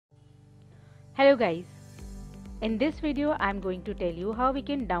Hello guys, in this video I am going to tell you how we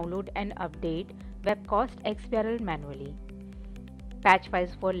can download and update Web-Cost-XBRL manually. Patch files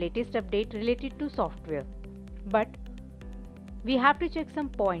for latest update related to software. But we have to check some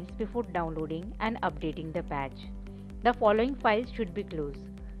points before downloading and updating the patch. The following files should be closed.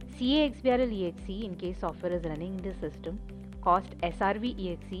 CA-XBRL.exe in case software is running in the system.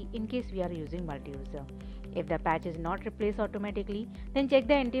 Cost-SRV.exe in case we are using multi-user. If the patch is not replaced automatically, then check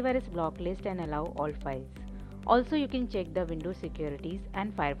the antivirus block list and allow all files. Also, you can check the Windows securities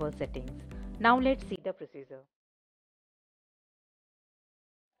and firewall settings. Now let's see the procedure.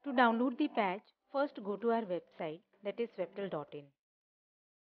 To download the patch, first go to our website, that is webtel.in.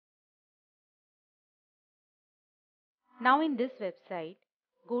 Now in this website,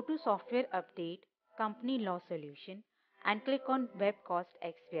 go to Software Update, Company Law Solution and click on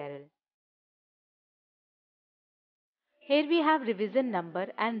Web-Cost-XBRL. Here we have revision number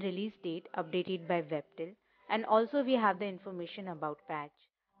and release date updated by Webtel, and also we have the information about patch.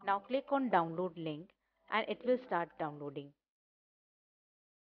 Now click on download link and it will start downloading.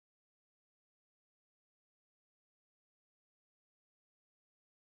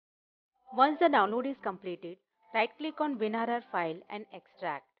 Once the download is completed, right click on WinRR file and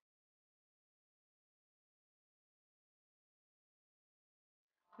extract.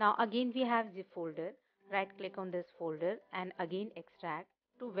 Now again we have zip folder, right click on this folder and again extract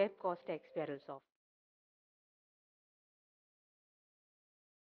to Web-Cost-XBRL soft.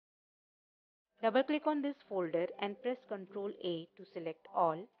 Double click on this folder and press Ctrl A to select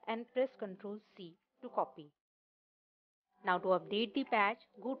all and press Ctrl C to copy. Now to update the patch,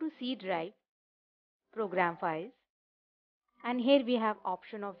 go to C drive, Program Files, and here we have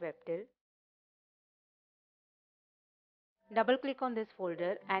option of Webtel. Double click on this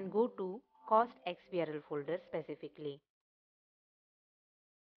folder and go to Cost-XBRL folder specifically.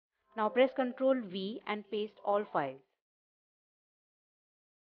 Now press Ctrl V and paste all files.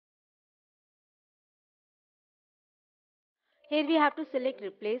 Here we have to select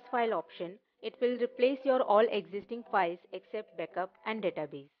Replace File option. It will replace your all existing files except backup and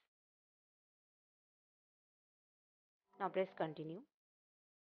database. Now press Continue.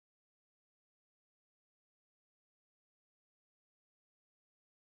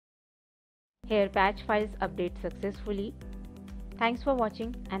 Here patch files update successfully. Thanks for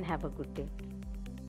watching and have a good day.